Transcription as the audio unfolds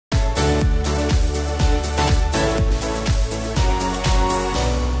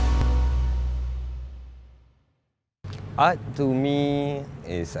Art to me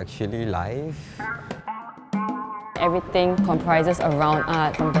is actually life. Everything comprises around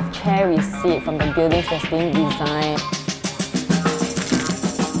art, from the chair we sit, from the buildings that's being designed.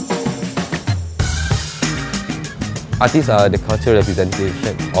 Artists are the cultural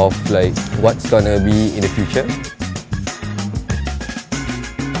representation of like what's gonna be in the future.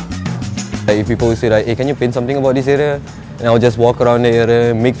 Like if people say like, hey, can you paint something about this area? And I'll just walk around the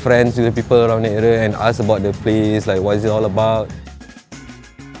area, make friends with the people around the area and ask about the place, like what is it all about.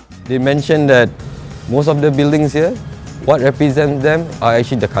 They mentioned that most of the buildings here, what represents them are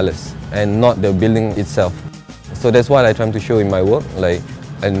actually the colours and not the building itself. So that's what I try to show in my work, like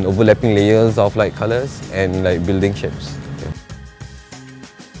an overlapping layers of like colours and like building shapes.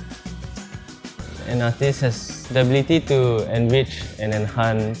 An artist has the ability to enrich and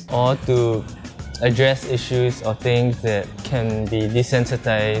enhance or to address issues or things that can be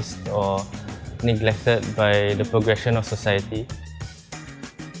desensitized or neglected by the progression of society.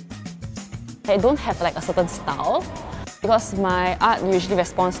 I don't have like a certain style because my art usually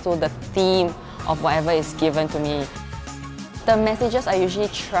responds to the theme of whatever is given to me. The messages I usually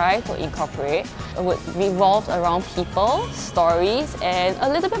try to incorporate would revolve around people, stories, and a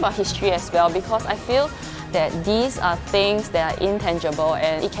little bit about history as well, because I feel that these are things that are intangible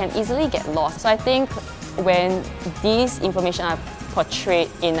and it can easily get lost. So I think when these information are portrayed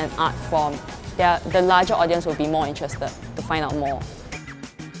in an art form, the larger audience will be more interested to find out more.